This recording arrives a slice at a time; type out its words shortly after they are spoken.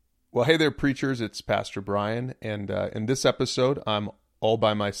Well, hey there, preachers. It's Pastor Brian. And in this episode, I'm all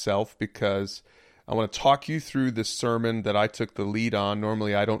by myself because I want to talk you through this sermon that I took the lead on.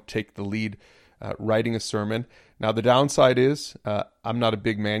 Normally, I don't take the lead writing a sermon. Now, the downside is I'm not a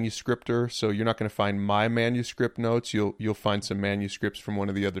big manuscripter, so you're not going to find my manuscript notes. You'll find some manuscripts from one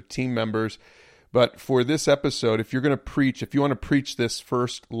of the other team members. But for this episode, if you want to preach this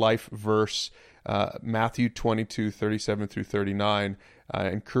first life verse, Matthew 22, 37 through 39, I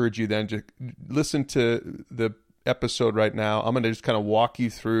encourage you then to listen to the episode right now. I'm going to just kind of walk you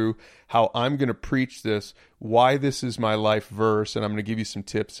through how I'm going to preach this, why this is my life verse, and I'm going to give you some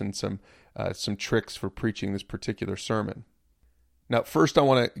tips and some tricks for preaching this particular sermon. Now, first I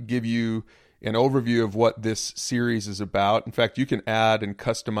want to give you an overview of what this series is about. In fact, you can add and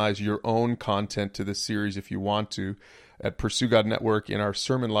customize your own content to this series if you want to. At Pursue God Network, in our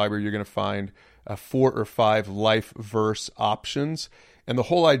sermon library, you're going to find 4 or 5 life verse options. And the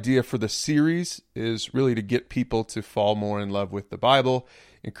whole idea for the series is really to get people to fall more in love with the Bible,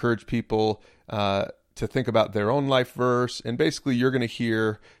 encourage people to think about their own life verse, and basically you're going to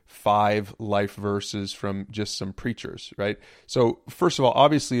hear 5 life verses from just some preachers, right? So first of all,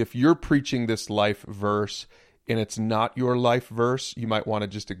 obviously, if you're preaching this life verse and it's not your life verse, you might want to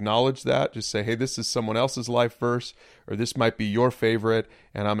just acknowledge that. Just say, hey, this is someone else's life verse, or this might be your favorite,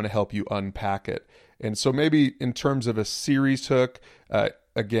 and I'm going to help you unpack it. And so maybe in terms of a series hook,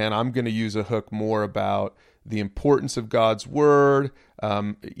 again, I'm going to use a hook more about the importance of God's Word,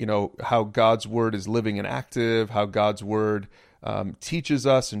 how God's Word is living and active, how God's Word teaches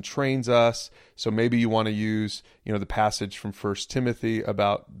us and trains us. So maybe you want to use, the passage from 1 Timothy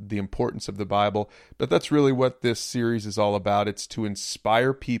about the importance of the Bible. But that's really what this series is all about. It's to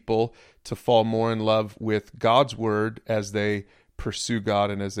inspire people to fall more in love with God's Word as they pursue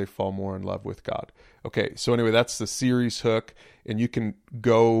God and as they fall more in love with God. Okay, so anyway, that's the series hook, and you can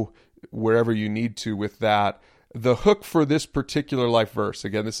go wherever you need to with that. The hook for this particular life verse,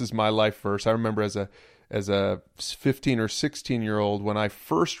 again, this is my life verse. I remember as a 15 or 16-year-old when I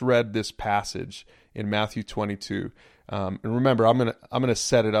first read this passage in Matthew 22. And remember, I'm gonna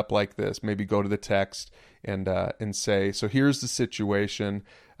set it up like this. Maybe go to the text and say, so here's the situation.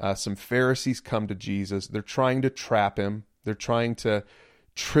 Some Pharisees come to Jesus. They're trying to trap him. They're trying to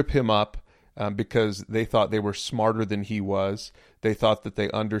trip him up because they thought they were smarter than he was. They thought that they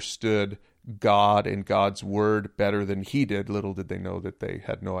understood God and God's Word better than he did. Little did they know that they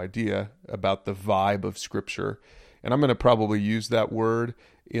had no idea about the vibe of Scripture. And I'm going to probably use that word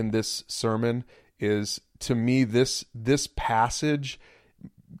in this sermon. Is, to me, this passage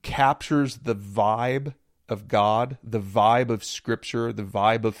captures the vibe of God, the vibe of Scripture, the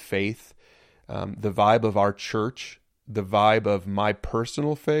vibe of faith, the vibe of our church, the vibe of my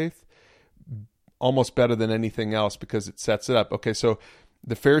personal faith, almost better than anything else because it sets it up. Okay, so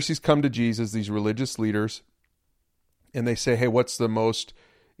the Pharisees come to Jesus, these religious leaders, and they say, hey, what's the most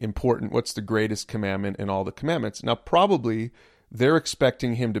important, what's the greatest commandment in all the commandments? Now, probably they're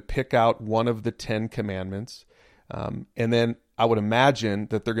expecting him to pick out one of the 10 commandments, and then I would imagine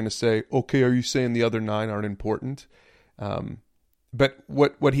that they're going to say, okay, are you saying the other 9 aren't important? But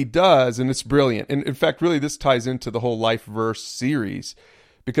what he does, and it's brilliant, and in fact, really this ties into the whole life verse series,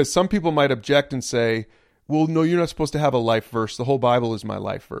 because some people might object and say, well, no, you're not supposed to have a life verse. The whole Bible is my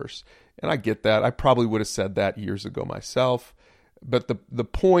life verse. And I get that. I probably would have said that years ago myself. But the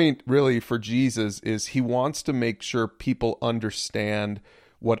point really for Jesus is he wants to make sure people understand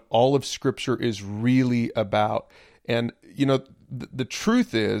what all of Scripture is really about. And, the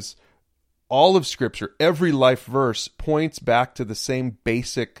truth is, all of Scripture, every life verse points back to the same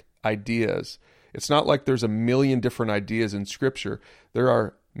basic ideas. It's not like there's a million different ideas in Scripture. There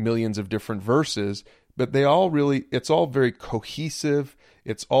are millions of different verses, but it's all very cohesive.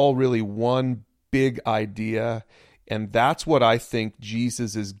 It's all really one big idea. And that's what I think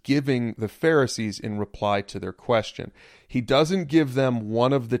Jesus is giving the Pharisees in reply to their question. He doesn't give them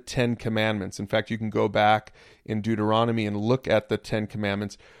one of the 10 commandments. In fact, you can go back in Deuteronomy and look at the 10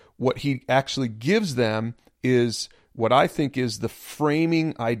 commandments. What he actually gives them is what I think is the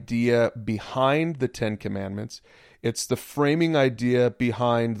framing idea behind the 10 commandments. It's the framing idea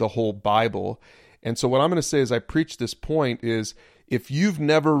behind the whole Bible. And so what I'm going to say as I preach this point is, if you've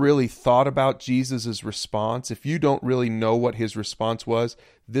never really thought about Jesus' response, if you don't really know what his response was,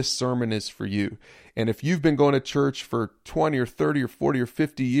 this sermon is for you. And if you've been going to church for 20 or 30 or 40 or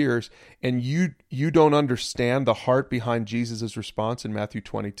 50 years and you don't understand the heart behind Jesus' response in Matthew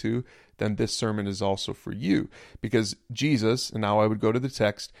 22, then this sermon is also for you. Because Jesus, and now I would go to the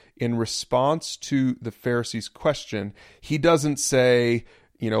text, in response to the Pharisees' question, he doesn't say,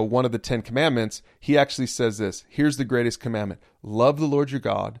 one of the 10 commandments. He actually says this: here's the greatest commandment. Love the Lord your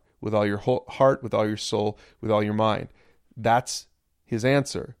God with all your whole heart, with all your soul, with all your mind. That's his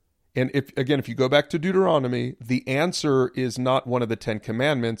answer. And if you go back to Deuteronomy, the answer is not one of the 10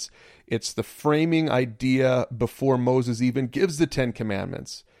 commandments. It's the framing idea before Moses even gives the 10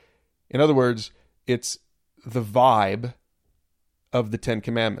 commandments. In other words, it's the vibe of the 10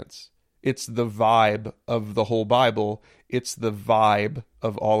 commandments. It's the vibe of the whole Bible. It's the vibe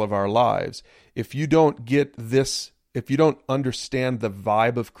of all of our lives. If you don't get this, if you don't understand the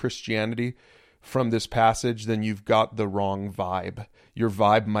vibe of Christianity from this passage, then you've got the wrong vibe. Your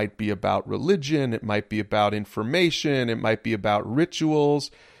vibe might be about religion, it might be about information, it might be about rituals,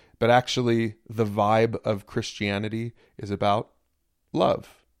 but actually the vibe of Christianity is about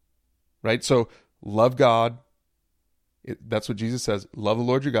love, right? So love God. That's what Jesus says, love the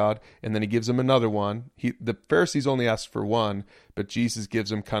Lord your God, and then he gives them another one. The Pharisees only asked for one, but Jesus gives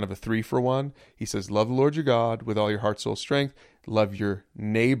them kind of a 3-for-1. He says, love the Lord your God with all your heart, soul, strength. Love your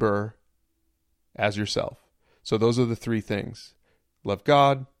neighbor as yourself. So those are the 3 things. Love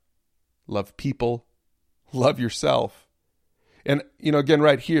God, love people, love yourself. And, again,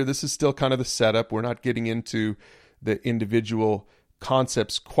 right here, this is still kind of the setup. We're not getting into the individual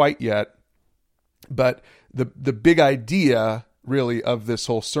concepts quite yet. But the big idea, really, of this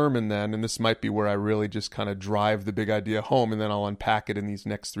whole sermon then, and this might be where I really just kind of drive the big idea home, and then I'll unpack it in these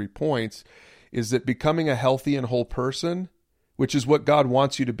next 3 points, is that becoming a healthy and whole person, which is what God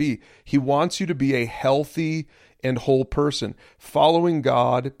wants you to be. He wants you to be a healthy and whole person. Following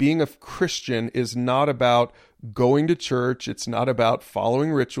God, being a Christian, is not about going to church. It's not about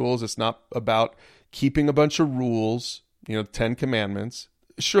following rituals. It's not about keeping a bunch of rules, 10 commandments.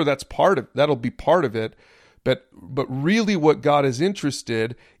 Sure, that'll be part of it. But really what God is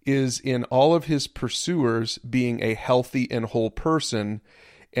interested is in all of his pursuers being a healthy and whole person.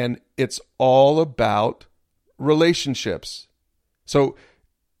 And it's all about relationships. So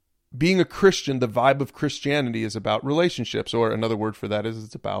being a Christian, the vibe of Christianity is about relationships, or another word for that is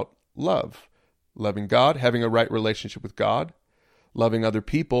it's about love. Loving God, having a right relationship with God, loving other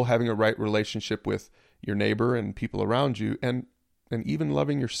people, having a right relationship with your neighbor and people around you, and even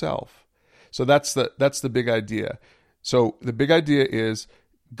loving yourself. So that's the big idea. So the big idea is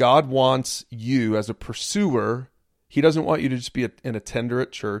God wants you as a pursuer. He doesn't want you to just be an attender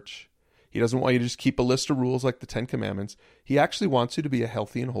at church. He doesn't want you to just keep a list of rules like the 10 commandments. He actually wants you to be a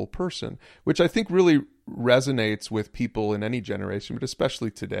healthy and whole person, which I think really resonates with people in any generation, but especially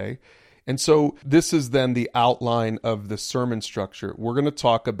today. And so this is then the outline of the sermon structure. We're going to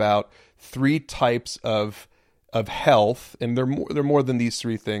talk about 3 types of health, and they're more than these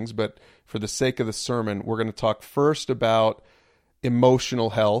 3 things, but for the sake of the sermon, we're going to talk first about emotional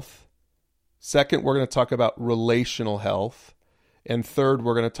health. Second, we're going to talk about relational health. And third,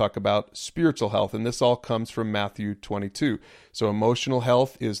 we're going to talk about spiritual health. And this all comes from Matthew 22. So emotional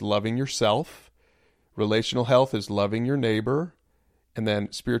health is loving yourself. Relational health is loving your neighbor. And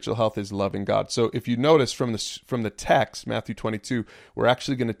then spiritual health is loving God. So if you notice from the text, Matthew 22, we're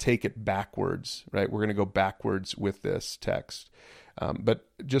actually going to take it backwards, right? We're going to go backwards with this text. But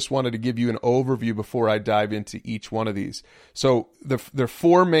just wanted to give you an overview before I dive into each one of these. So there are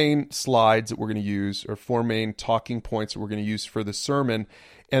 4 main slides that we're going to use, or 4 main talking points that we're going to use for the sermon.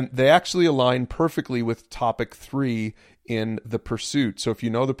 And they actually align perfectly with topic 3 in the Pursuit. So if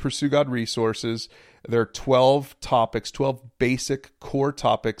you know the Pursue God resources, there are 12 topics, 12 basic core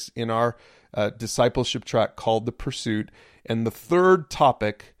topics in our discipleship track called the Pursuit. And the third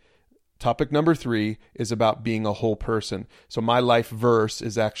topic number 3, is about being a whole person. So my life verse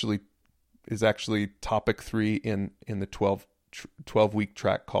is actually topic 3 in the 12-week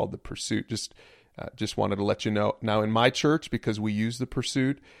track called the Pursuit. Just wanted to let you know. Now in my church, because we use the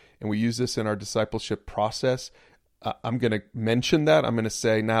Pursuit and we use this in our discipleship process, I'm going to mention that. I'm going to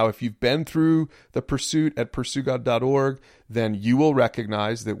say, now, if you've been through the Pursuit at pursuegod.org, then you will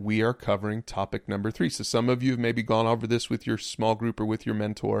recognize that we are covering topic number 3. So some of you have maybe gone over this with your small group or with your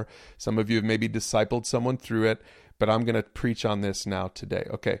mentor. Some of you have maybe discipled someone through it, but I'm going to preach on this now today.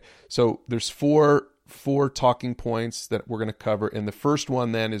 Okay, so there's four talking points that we're going to cover. And the first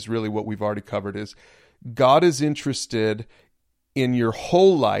one then is really what we've already covered, is God is interested in your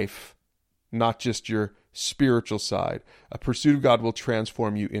whole life, not just your spiritual side. A pursuit of God will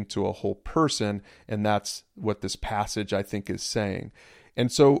transform you into a whole person, and that's what this passage, I think, is saying. And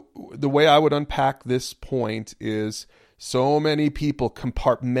so the way I would unpack this point is, so many people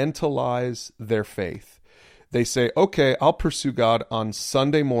compartmentalize their faith. They say, okay, I'll pursue God on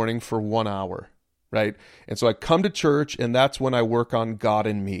Sunday morning for 1 hour, right? And so I come to church, and that's when I work on God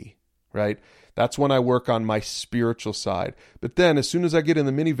and me, right? That's when I work on my spiritual side. But then as soon as I get in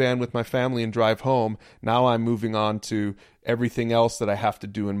the minivan with my family and drive home, now I'm moving on to everything else that I have to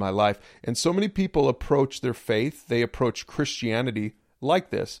do in my life. And so many people approach their faith, they approach Christianity like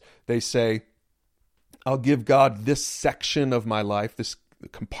this. They say, I'll give God this section of my life, this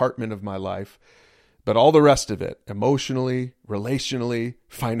compartment of my life, but all the rest of it, emotionally, relationally,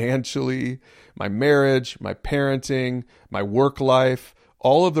 financially, my marriage, my parenting, my work life,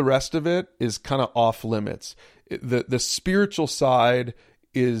 all of the rest of it is kind of off limits. The spiritual side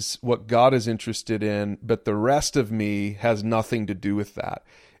is what God is interested in, but the rest of me has nothing to do with that.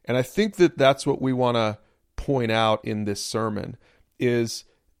 And I think that that's what we want to point out in this sermon, is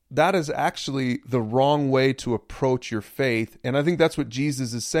that is actually the wrong way to approach your faith. And I think that's what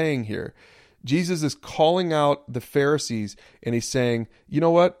Jesus is saying here. Jesus is calling out the Pharisees, and he's saying, you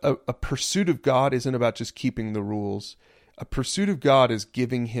know what? A pursuit of God isn't about just keeping the rules. A pursuit of God is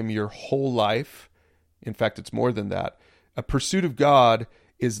giving him your whole life. In fact, it's more than that. A pursuit of God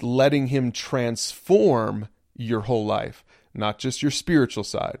is letting him transform your whole life, not just your spiritual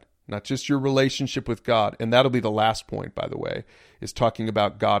side, not just your relationship with God. And that'll be the last point, by the way, is talking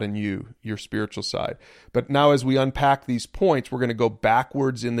about God and you, your spiritual side. But now as we unpack these points, we're going to go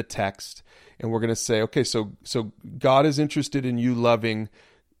backwards in the text, and we're going to say, okay, so God is interested in you loving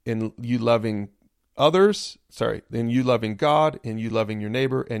others, in you loving God, in you loving your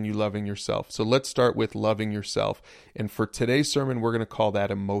neighbor, and you loving yourself. So let's start with loving yourself. And for today's sermon, we're going to call that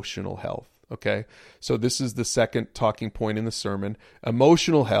emotional health. Okay, so this is the second talking point in the sermon.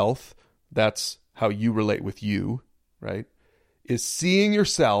 Emotional health, that's how you relate with you, right? Is seeing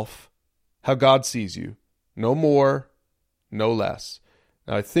yourself how God sees you. No more, no less.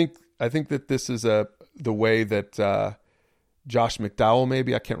 Now, I think that this is the way that Josh McDowell,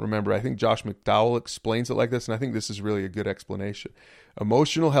 maybe, I can't remember. I think Josh McDowell explains it like this, and I think this is really a good explanation.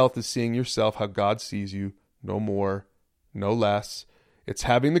 Emotional health is seeing yourself how God sees you. No more, no less. It's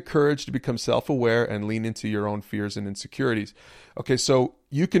having the courage to become self-aware and lean into your own fears and insecurities. Okay, so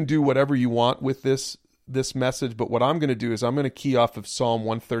you can do whatever you want with this message, but what I'm going to do is I'm going to key off of Psalm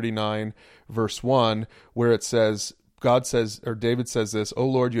 139, verse 1, where it says, David says this, "O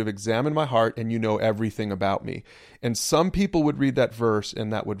Lord, you have examined my heart and you know everything about me." And some people would read that verse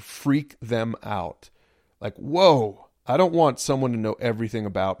and that would freak them out. Like, whoa, I don't want someone to know everything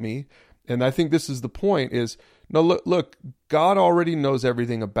about me. And I think this is the point is, no, look, God already knows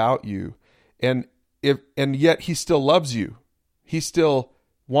everything about you. And yet he still loves you. He still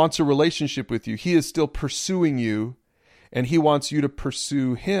wants a relationship with you. He is still pursuing you, and he wants you to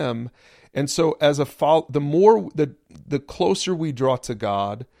pursue him. And so the closer we draw to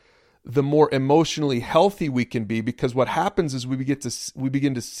God, the more emotionally healthy we can be, because what happens is we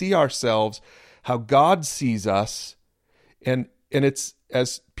begin to see ourselves how God sees us, and it's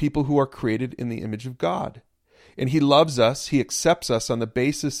as people who are created in the image of God. And he loves us, he accepts us on the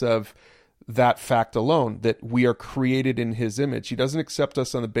basis of that fact alone, that we are created in his image. He doesn't accept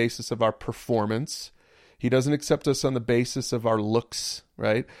us on the basis of our performance. He doesn't accept us on the basis of our looks,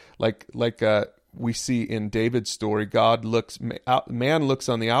 right? Like we see in David's story, man looks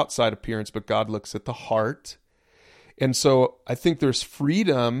on the outside appearance, but God looks at the heart. And so I think there's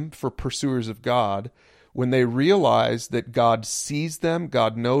freedom for pursuers of God when they realize that God sees them,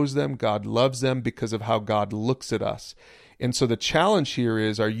 God knows them, God loves them because of how God looks at us. And so the challenge here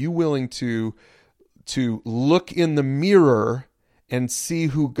is, are you willing to look in the mirror and see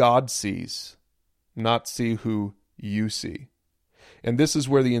who God sees, not see who you see? And this is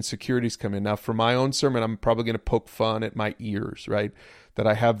where the insecurities come in. Now, for my own sermon, I'm probably going to poke fun at my ears, right? That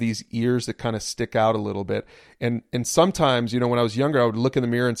I have these ears that kind of stick out a little bit. And sometimes, when I was younger, I would look in the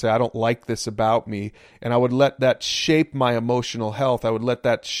mirror and say, I don't like this about me. And I would let that shape my emotional health. I would let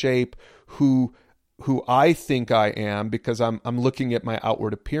that shape who I think I am, because I'm looking at my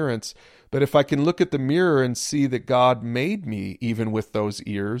outward appearance. But if I can look at the mirror and see that God made me even with those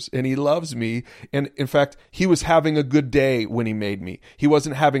ears, and he loves me, and in fact, he was having a good day when he made me. He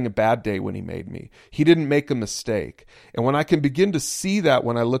wasn't having a bad day when he made me. He didn't make a mistake. And when I can begin to see that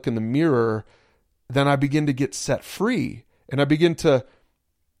when I look in the mirror, then I begin to get set free, and I begin to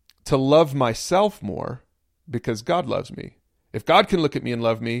love myself more because God loves me. If God can look at me and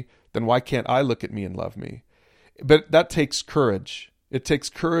love me, then why can't I look at me and love me? But that takes courage. It takes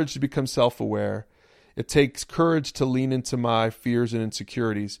courage to become self-aware. It takes courage to lean into my fears and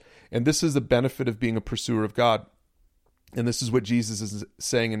insecurities. And this is the benefit of being a pursuer of God. And this is what Jesus is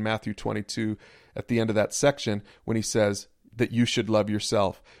saying in Matthew 22 at the end of that section when he says that you should love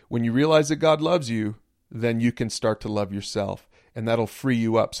yourself. When you realize that God loves you, then you can start to love yourself. and that'll free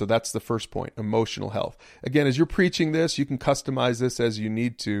you up. So that's the first point, emotional health. Again, as you're preaching this, you can customize this as you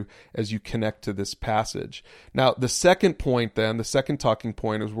need to as you connect to this passage. Now, the second point then, the second talking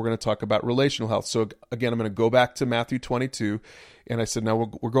point is we're going to talk about relational health. So again, I'm going to go back to Matthew 22, and I said, now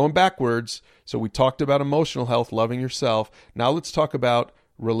we're going backwards. So we talked about emotional health, loving yourself. Now let's talk about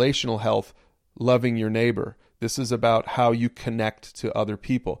relational health, loving your neighbor. This is about how you connect to other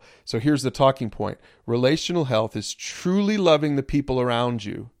people. So here's the talking point. Relational health is truly loving the people around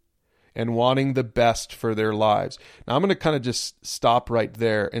you and wanting the best for their lives. Now I'm going to kind of just stop right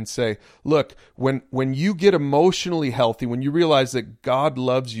there and say, look, when you get emotionally healthy, when you realize that God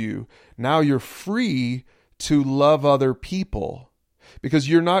loves you, now you're free to love other people, because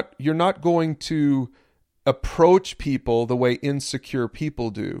you're not going to approach people the way insecure people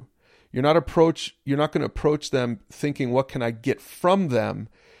do. You're not going to approach them thinking, what can I get from them?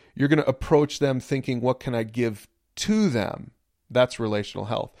 You're going to approach them thinking, what can I give to them? That's relational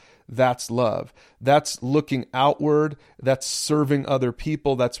health. That's love. That's looking outward. That's serving other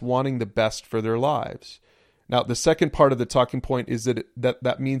people. That's wanting the best for their lives. Now, the second part of the talking point is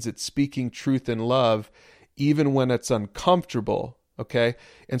that means it's speaking truth in love, even when it's uncomfortable. Okay?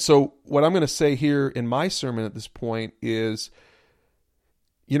 And so what I'm going to say here in my sermon at this point is,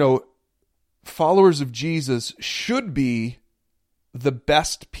 followers of Jesus should be the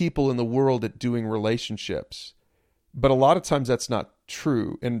best people in the world at doing relationships. But a lot of times that's not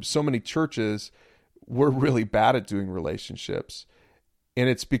true. In so many churches, we're really bad at doing relationships. And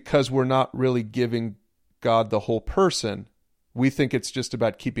it's because we're not really giving God the whole person. We think it's just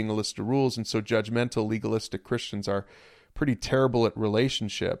about keeping a list of rules. And so judgmental, legalistic Christians are pretty terrible at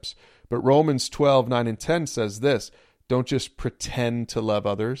relationships. But Romans 12, 9 and 10 says this: don't just pretend to love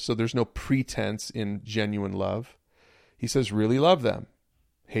others. So there's no pretense in genuine love. He says, really love them.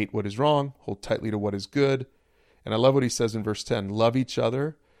 Hate what is wrong. Hold tightly to what is good. And I love what he says in verse 10. Love each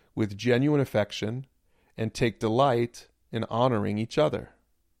other with genuine affection and take delight in honoring each other.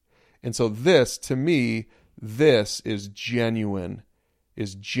 And so this, to me, this is genuine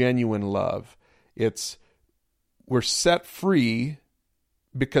love. We're set free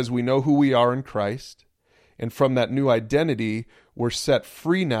because we know who we are in Christ. And from that new identity, we're set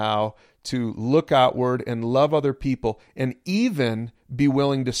free now to look outward and love other people, and even be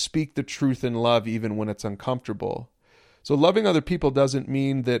willing to speak the truth in love even when it's uncomfortable. So loving other people doesn't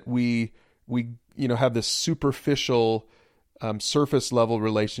mean that we have this superficial, surface level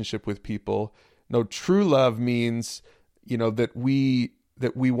relationship with people. No, true love means that we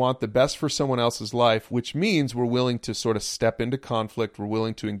want the best for someone else's life, which means we're willing to sort of step into conflict. We're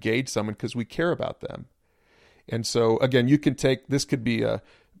willing to engage someone because we care about them. And so, again, this could be a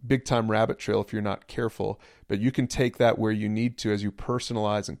big time rabbit trail if you're not careful, but you can take that where you need to as you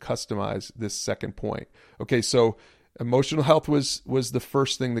personalize and customize this second point. Okay, so emotional health was the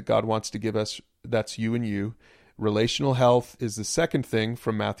first thing that God wants to give us. That's you and you. Relational health is the second thing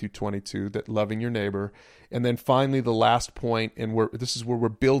from Matthew 22, that loving your neighbor. And then finally, the last point, and this is where we're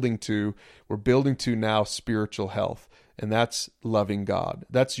building to. We're building to now spiritual health, and that's loving God.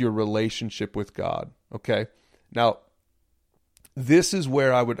 That's your relationship with God, okay? Now, this is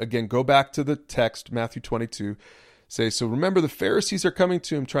where I would, again, go back to the text, Matthew 22, say, so remember the Pharisees are coming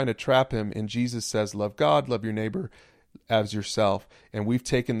to him trying to trap him, and Jesus says, love God, love your neighbor as yourself. And we've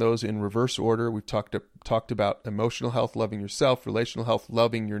taken those in reverse order. We've talked about emotional health, loving yourself, relational health,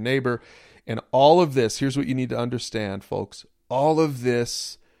 loving your neighbor. And all of this, here's what you need to understand, folks. All of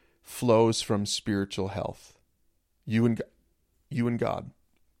this flows from spiritual health. You and God.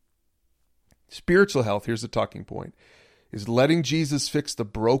 Spiritual health, here's the talking point, is letting Jesus fix the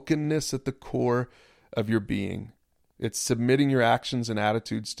brokenness at the core of your being. It's submitting your actions and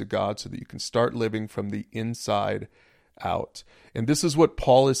attitudes to God so that you can start living from the inside out. And this is what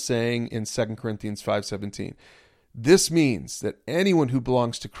Paul is saying in 2 Corinthians 5:17. This means that anyone who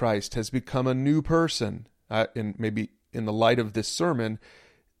belongs to Christ has become a new person. And maybe in the light of this sermon,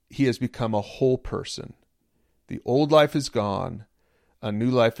 he has become a whole person. The old life is gone. A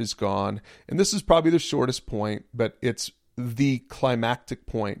new life is gone. And this is probably the shortest point, but it's the climactic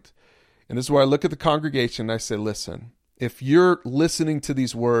point. And this is where I look at the congregation and I say, listen, if you're listening to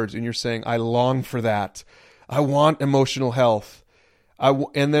these words and you're saying, I long for that, I want emotional health,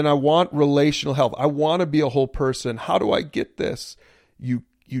 and then I want relational health, I want to be a whole person, how do I get this? You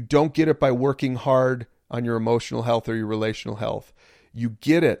don't get it by working hard on your emotional health or your relational health. You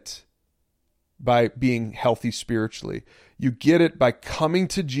get it by being healthy spiritually. You get it by coming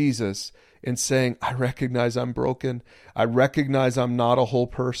to Jesus and saying, I recognize I'm broken. I recognize I'm not a whole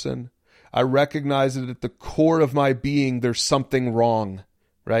person. I recognize that at the core of my being, there's something wrong,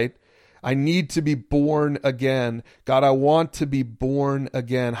 right? I need to be born again. God, I want to be born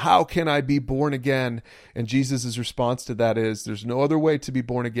again. How can I be born again? And Jesus' response to that is, there's no other way to be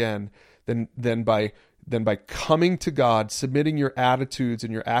born again than by coming to God, submitting your attitudes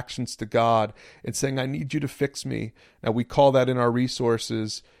and your actions to God and saying, I need you to fix me. Now, we call that in our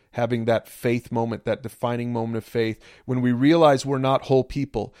resources having that faith moment, that defining moment of faith, when we realize we're not whole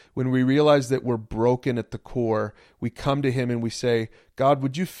people, when we realize that we're broken at the core, we come to him and we say, God,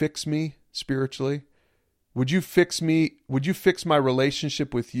 would you fix me spiritually? Would you fix me? Would you fix my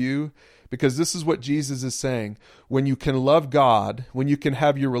relationship with you? Because this is what Jesus is saying. When you can love God, when you can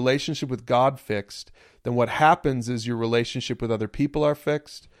have your relationship with God fixed, then what happens is your relationship with other people are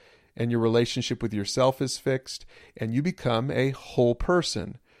fixed, and your relationship with yourself is fixed, and you become a whole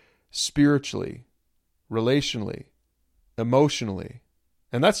person. Spiritually, relationally, emotionally.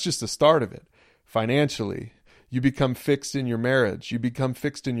 And that's just the start of it. Financially, you become fixed in your marriage. You become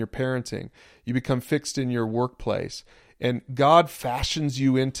fixed in your parenting. You become fixed in your workplace. And God fashions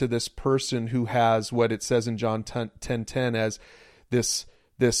you into this person who has what it says in John 10:10 as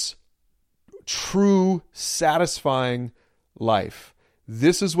this true, satisfying life.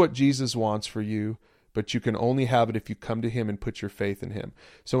 This is what Jesus wants for you. But you can only have it if you come to him and put your faith in him.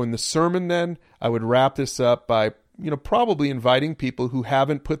 So in the sermon then, I would wrap this up by, probably inviting people who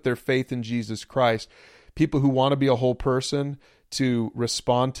haven't put their faith in Jesus Christ, people who want to be a whole person, to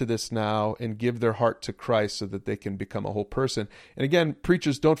respond to this now and give their heart to Christ so that they can become a whole person. And again,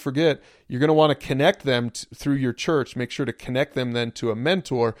 preachers, don't forget, you're going to want to connect them through your church. Make sure to connect them then to a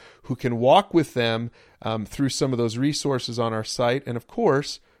mentor who can walk with them through some of those resources on our site. And of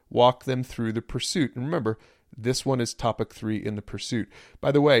course, walk them through the pursuit. And remember, this one is topic 3 in the pursuit.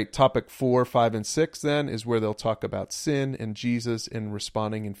 By the way, topic 4, 5, and 6 then is where they'll talk about sin and Jesus and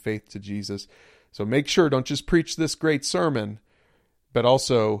responding in faith to Jesus. So make sure, don't just preach this great sermon, but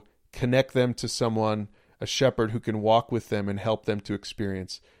also connect them to someone, a shepherd who can walk with them and help them to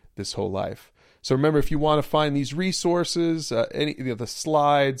experience this whole life. So remember, if you want to find these resources, any of the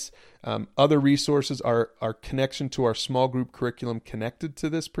slides, other resources, our connection to our small group curriculum connected to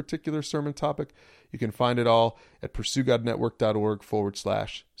this particular sermon topic, you can find it all at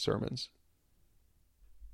pursuegodnetwork.org/sermons.